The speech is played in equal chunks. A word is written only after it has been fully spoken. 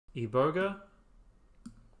Eboga,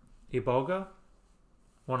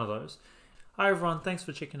 one of those. Hi everyone, thanks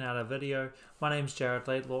for checking out our video. My name's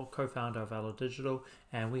Ellaw, co-founder of Ellaw Digital,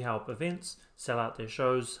 and we help events sell out their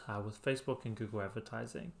shows with Facebook and Google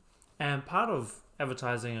advertising. And part of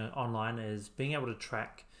advertising online is being able to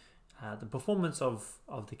track the performance of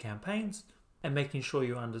the campaigns and making sure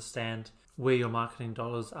you understand where your marketing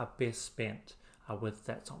dollars are best spent. Whether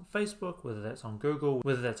that's on Facebook, whether that's on Google,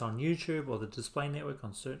 whether that's on YouTube or the display network,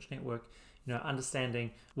 on search network,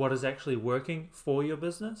 understanding what is actually working for your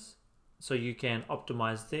business so you can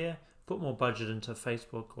optimize there, put more budget into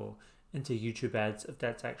Facebook or into YouTube ads if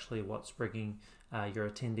that's actually what's bringing your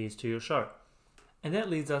attendees to your show. And that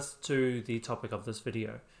leads us to the topic of this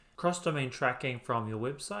video, cross-domain tracking from your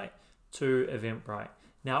website to Eventbrite.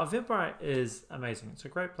 Now, Eventbrite is amazing. It's a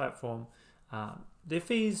great platform. Their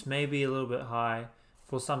fees may be a little bit high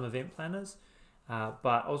for some event planners,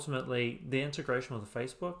 but ultimately the integration with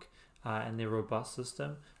Facebook and their robust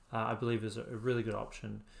system, I believe is a really good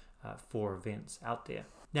option for events out there.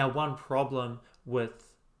 Now, one problem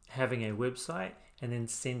with having a website and then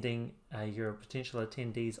sending your potential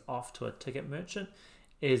attendees off to a ticket merchant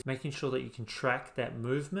is making sure that you can track that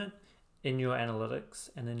movement in your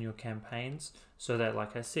analytics and in your campaigns so that,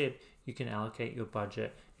 like I said, you can allocate your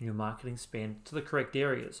budget and your marketing spend to the correct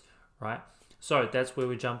areas, right? So that's where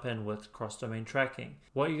we jump in with cross-domain tracking.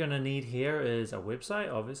 What you're going to need here is a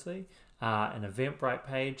website, obviously, an Eventbrite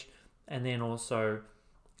page, and then also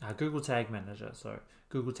Google Tag Manager. So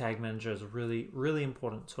Google Tag Manager is a really, really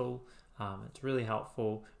important tool. It's really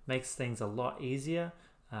helpful, makes things a lot easier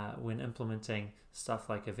when implementing stuff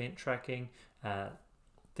like event tracking,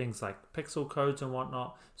 things like pixel codes and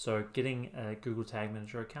whatnot. So getting a Google Tag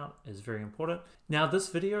Manager account is very important. Now, this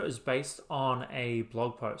video is based on a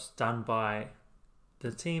blog post done by the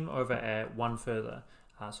team over at One Further.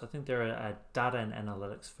 So I think they're a data and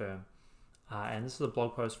analytics firm. And this is a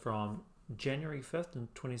blog post from January 5th in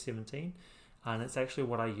 2017. And it's actually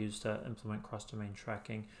what I used to implement cross-domain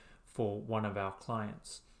tracking for one of our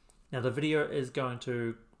clients. Now, the video is going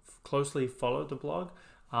to closely follow the blog.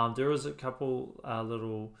 There is a couple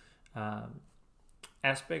little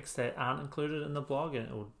aspects that aren't included in the blog and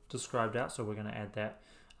it will described out, so we're going to add that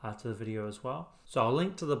to the video as well. So I'll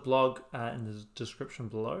link to the blog in the description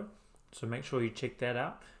below, so make sure you check that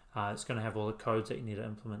out. It's going to have all the codes that you need to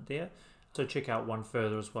implement there. So check out One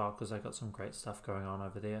Further as well, because they've got some great stuff going on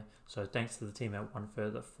over there. So thanks to the team at One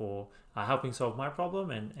Further for helping solve my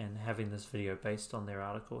problem and having this video based on their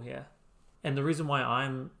article here. And the reason why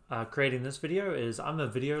I'm creating this video is I'm a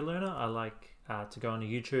video learner. I like to go onto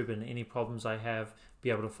YouTube and any problems I have, be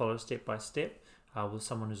able to follow step by step with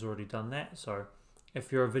someone who's already done that. So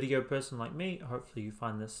if you're a video person like me, hopefully you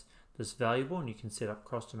find this valuable and you can set up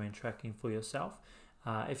cross-domain tracking for yourself.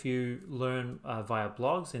 If you learn via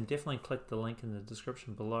blogs, then definitely click the link in the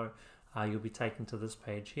description below. You'll be taken to this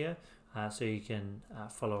page here so you can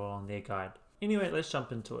follow along their guide. Anyway, let's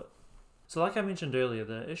jump into it. So like I mentioned earlier,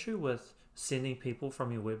 the issue with sending people from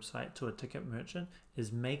your website to a ticket merchant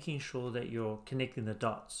is making sure that you're connecting the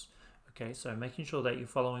dots. Okay, so making sure that you're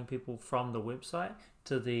following people from the website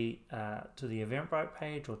to the Eventbrite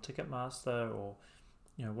page or Ticketmaster or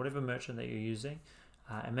whatever merchant that you're using,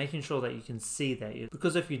 and making sure that you can see that.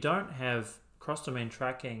 Because if you don't have cross-domain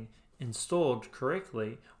tracking installed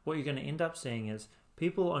correctly, what you're going to end up seeing is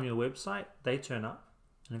people on your website, they turn up,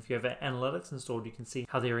 and if you have analytics installed, you can see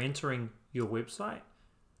how they're entering your website.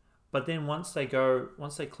 But then once they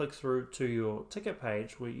click through to your ticket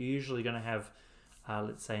page, where you're usually going to have,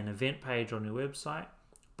 let's say, an event page on your website,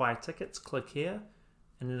 buy tickets, click here,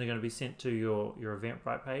 and then they're going to be sent to your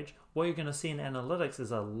Eventbrite page. What you're going to see in analytics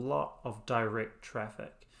is a lot of direct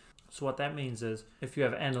traffic. So what that means is if you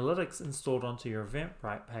have analytics installed onto your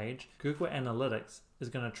Eventbrite page, Google Analytics is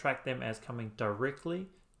going to track them as coming directly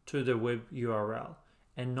to the web URL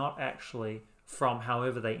and not actually from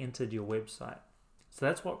however they entered your website. So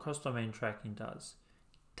that's what cross-domain tracking does.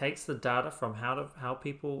 Takes the data from how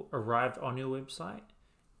people arrived on your website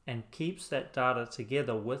and keeps that data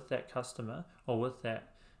together with that customer or with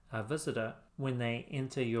that visitor when they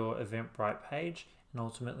enter your Eventbrite page and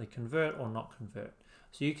ultimately convert or not convert.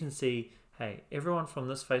 So you can see, hey, everyone from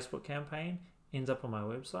this Facebook campaign ends up on my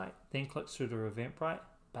website, then clicks through to Eventbrite,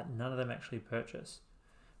 but none of them actually purchase.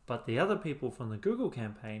 But the other people from the Google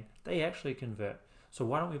campaign, they actually convert. So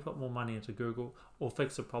why don't we put more money into Google or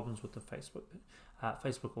fix the problems with the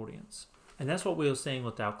Facebook audience? And that's what we were seeing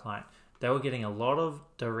with our client. They were getting a lot of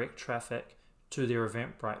direct traffic to their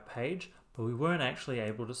Eventbrite page, but we weren't actually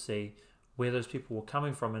able to see where those people were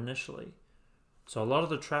coming from initially. So a lot of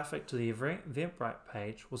the traffic to the Eventbrite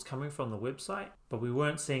page was coming from the website, but we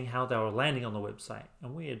weren't seeing how they were landing on the website.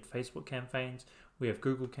 And we had Facebook campaigns, we have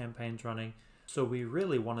Google campaigns running. So we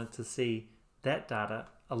really wanted to see that data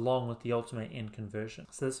along with the ultimate end conversion.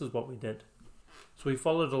 So this is what we did. So we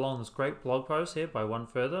followed along this great blog post here by One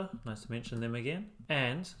Further. Nice to mention them again.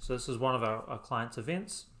 And so this is one of our clients'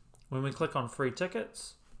 events. When we click on free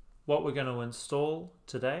tickets, what we're going to install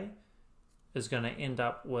today is going to end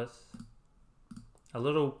up with a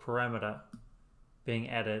little parameter being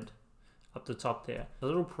added up the top there. A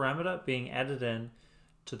little parameter being added in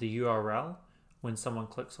to the URL when someone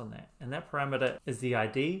clicks on that. And that parameter is the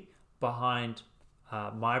ID behind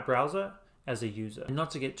my browser as a user. And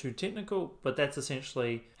not to get too technical, but that's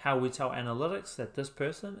essentially how we tell analytics that this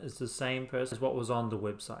person is the same person as what was on the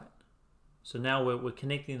website. So now we're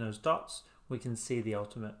connecting those dots, we can see the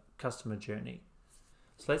ultimate customer journey.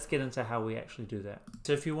 So let's get into how we actually do that.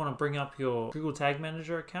 So if you want to bring up your Google Tag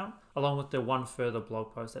Manager account along with the One Further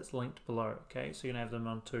blog post that's linked below, okay? So you're gonna have them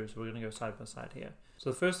on two. So we're gonna go side by side here. So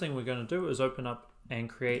the first thing we're gonna do is open up and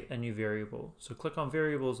create a new variable. So click on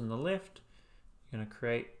variables on the left. You're gonna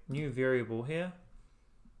create new variable here.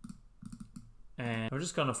 And we're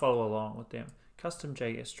just gonna follow along with them. Custom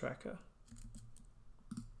JS tracker.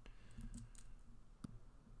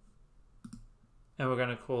 And we're going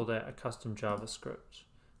to call that a custom JavaScript.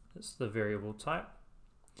 That's the variable type.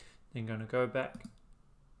 Then going to go back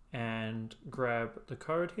and grab the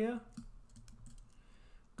code here,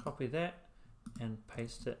 copy that and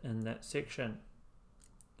paste it in that section.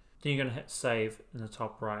 Then you're going to hit save in the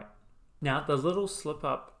top right. Now the little slip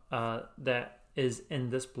up that is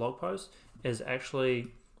in this blog post is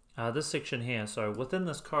actually this section here. So within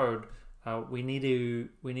this code, we need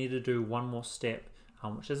to do one more step,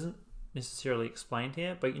 which isn't necessarily explained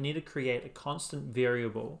here, but you need to create a constant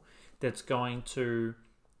variable that's going to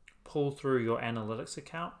pull through your analytics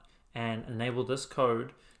account and enable this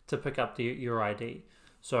code to pick up your ID.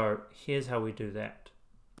 So here's how we do that.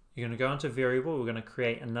 You're going to go into variable, we're going to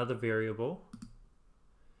create another variable,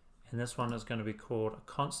 and this one is going to be called a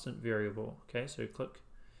constant variable. Okay, so click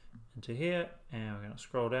into here and we're going to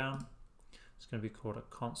scroll down. It's going to be called a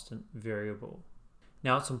constant variable.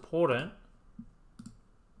 Now it's important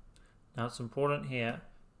here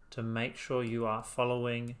to make sure you are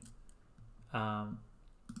following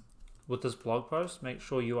with this blog post. Make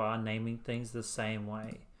sure you are naming things the same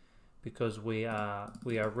way, because we are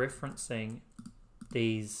referencing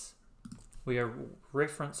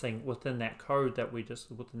within that code that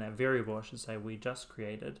within that variable, I should say, we just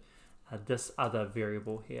created this other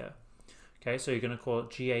variable here. Okay, so you're going to call it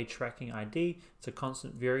GA tracking ID. It's a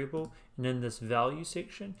constant variable, and in this value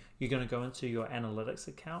section, you're going to go into your analytics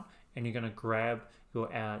account and you're going to grab your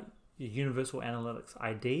universal analytics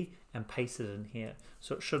ID and paste it in here.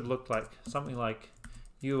 So it should look like something like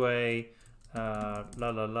UA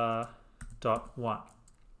 .1,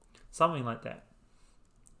 something like that.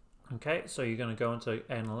 Okay, so you're going to go into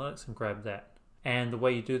analytics and grab that. And the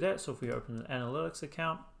way you do that, so if we open an analytics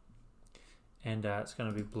account, and it's going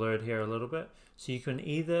to be blurred here a little bit, so you can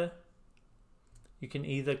either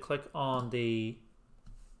click on the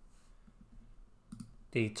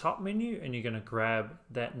top menu and you're going to grab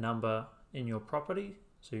that number in your property.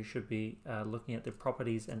 So you should be looking at the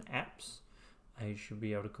properties and apps. You should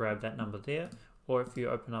be able to grab that number there. Or if you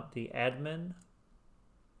open up the admin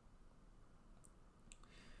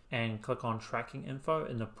and click on tracking info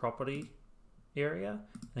in the property area,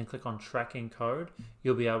 and then click on tracking code,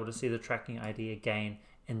 you'll be able to see the tracking ID again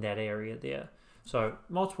in that area there. So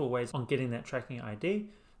multiple ways on getting that tracking ID.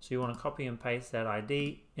 So you want to copy and paste that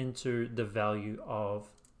ID into the value of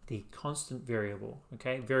the constant variable.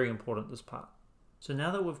 Okay, very important, this part. So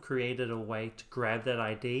now that we've created a way to grab that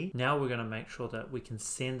ID, now we're going to make sure that we can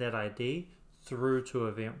send that ID through to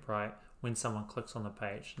Eventbrite when someone clicks on the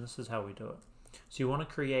page. And this is how we do it. So you want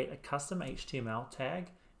to create a custom HTML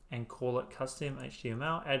tag and call it custom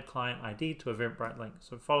HTML add client ID to Eventbrite link.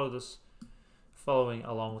 So following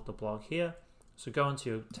along with the blog here. So go into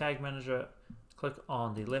your tag manager, click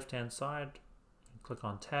on the left hand side, click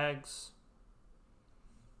on tags.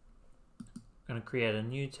 I'm going to create a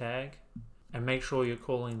new tag and make sure you're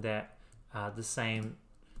calling that the same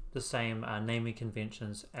naming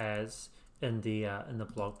conventions as in the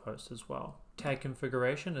blog post as well. Tag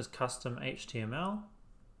configuration is custom HTML.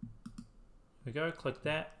 Here we go, click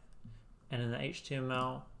that, and in the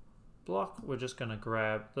HTML block we're just going to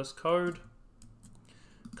grab this code,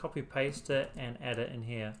 copy paste it and add it in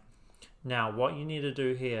here. Now what you need to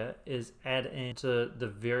do here is add into the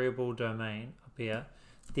variable domain up here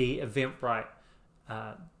the Eventbrite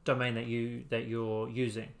domain that you're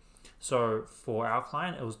using. So for our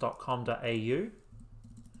client, it was .com.au.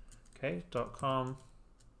 Okay, .com.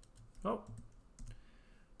 Oh,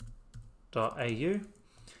 .au.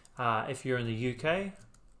 If you're in the UK,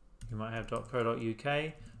 you might have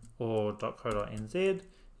 .co.uk or .co.nz.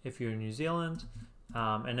 If you're in New Zealand,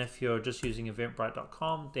 and if you're just using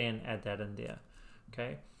eventbrite.com, then add that in there.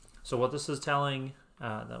 Okay, so what this is telling,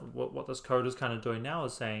 what this code is kind of doing now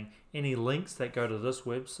is saying any links that go to this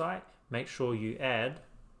website, make sure you add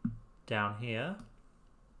down here.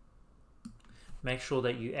 Make sure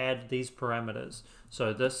that you add these parameters.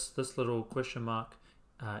 So this little question mark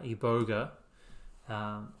iboga,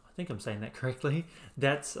 I think I'm saying that correctly.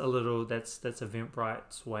 That's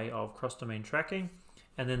Eventbrite's way of cross-domain tracking.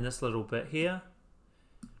 And then this little bit here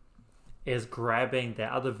is grabbing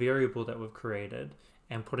that other variable that we've created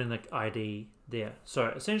and putting the ID there. So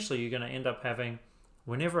essentially you're going to end up having,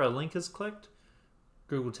 whenever a link is clicked,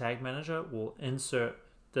 Google Tag Manager will insert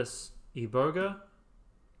this iboga,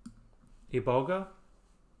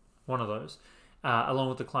 one of those, along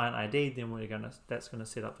with the client ID. Then that's going to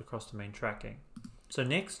set up the cross-domain tracking. So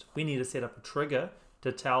next we need to set up a trigger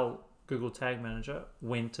to tell Google Tag Manager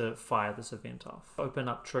when to fire this event off. Open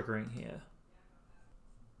up triggering here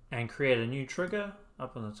and create a new trigger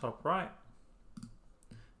up on the top right,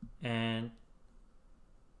 and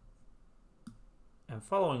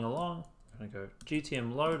following along, I'm going to go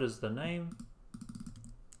GTM load is the name,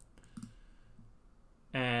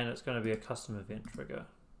 and it's going to be a custom event trigger.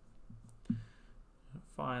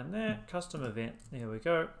 Find that custom event, there we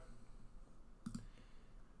go.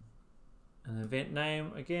 And the event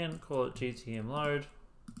name, again, call it GTM load.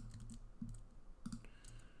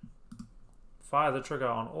 Fire the trigger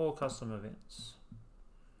on all custom events.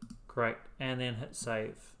 Great, and then hit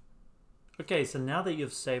save. Okay, so now that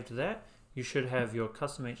you've saved that, you should have your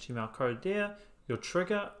custom HTML code there, your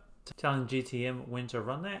trigger telling GTM when to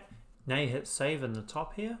run that. Now you hit save in the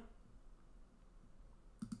top here.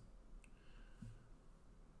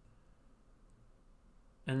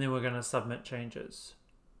 And then we're going to submit changes.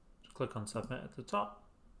 Click on submit at the top.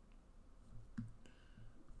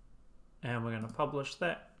 And we're going to publish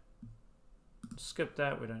that. Skip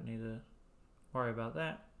that, we don't need to worry about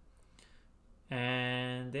that.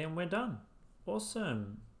 And then we're done.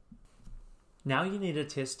 Awesome. Now you need to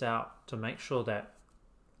test out to make sure that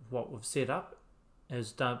what we've set up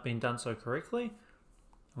has been done so correctly.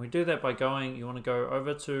 And we do that by you want to go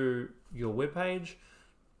over to your web page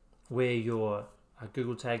where your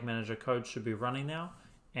Google Tag Manager code should be running now,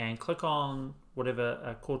 and click on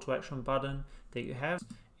whatever call to action button that you have,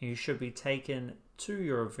 and you should be taken to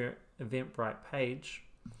your Eventbrite page,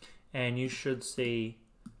 and you should see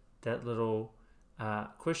that little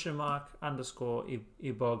question mark underscore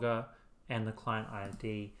iboga and the client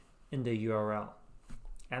ID in the URL.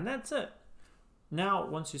 And that's it. Now,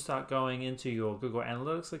 once you start going into your Google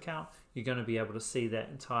Analytics account, you're going to be able to see that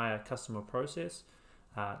entire customer process,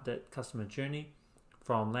 that customer journey,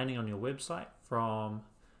 from landing on your website, from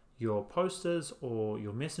your posters or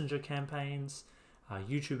your messenger campaigns,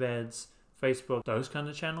 YouTube ads, Facebook, those kind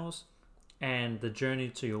of channels, and the journey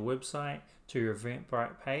to your website, to your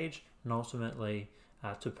Eventbrite page, and ultimately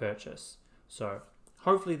to purchase. So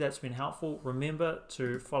hopefully that's been helpful. Remember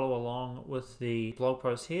to follow along with the blog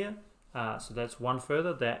post here. So that's one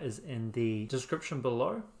further, that is in the description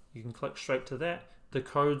below. You can click straight to that. The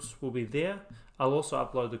codes will be there. I'll also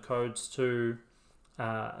upload the codes to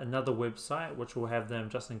another website, which will have them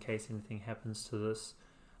just in case anything happens to this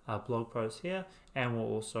blog post here, and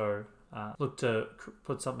we'll also look to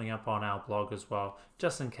put something up on our blog as well,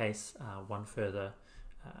 just in case one further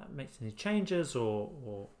makes any changes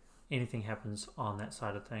or anything happens on that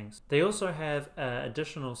side of things. They also have an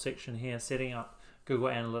additional section here setting up Google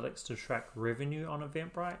Analytics to track revenue on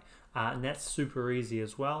Eventbrite, and that's super easy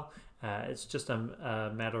as well. It's just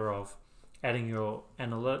a matter of adding your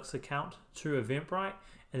analytics account to Eventbrite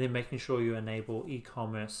and then making sure you enable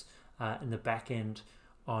e-commerce in the back end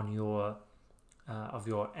on your of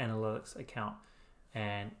your analytics account,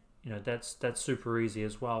 and that's super easy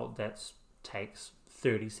as well. That takes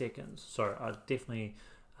 30 seconds, so I definitely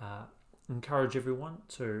encourage everyone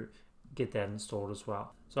to get that installed as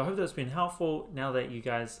well. So I hope that's been helpful. Now that you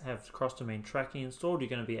guys have cross-domain tracking installed, you're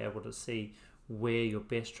going to be able to see where your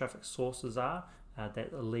best traffic sources are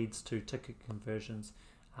that leads to ticket conversions,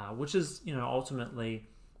 which is ultimately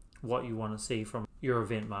what you want to see from your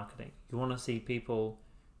event marketing. You want to see people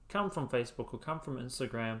come from Facebook or come from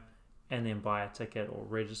Instagram and then buy a ticket or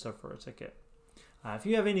register for a ticket. If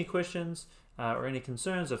you have any questions or any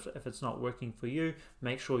concerns, if it's not working for you,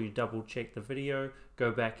 make sure you double check the video,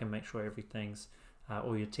 go back and make sure everything's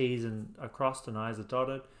all your T's are crossed and I's are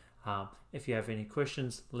dotted. If you have any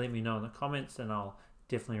questions, let me know in the comments and I'll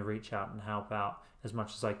definitely reach out and help out as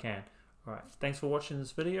much as I can. Alright, thanks for watching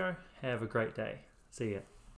this video. Have a great day. See ya.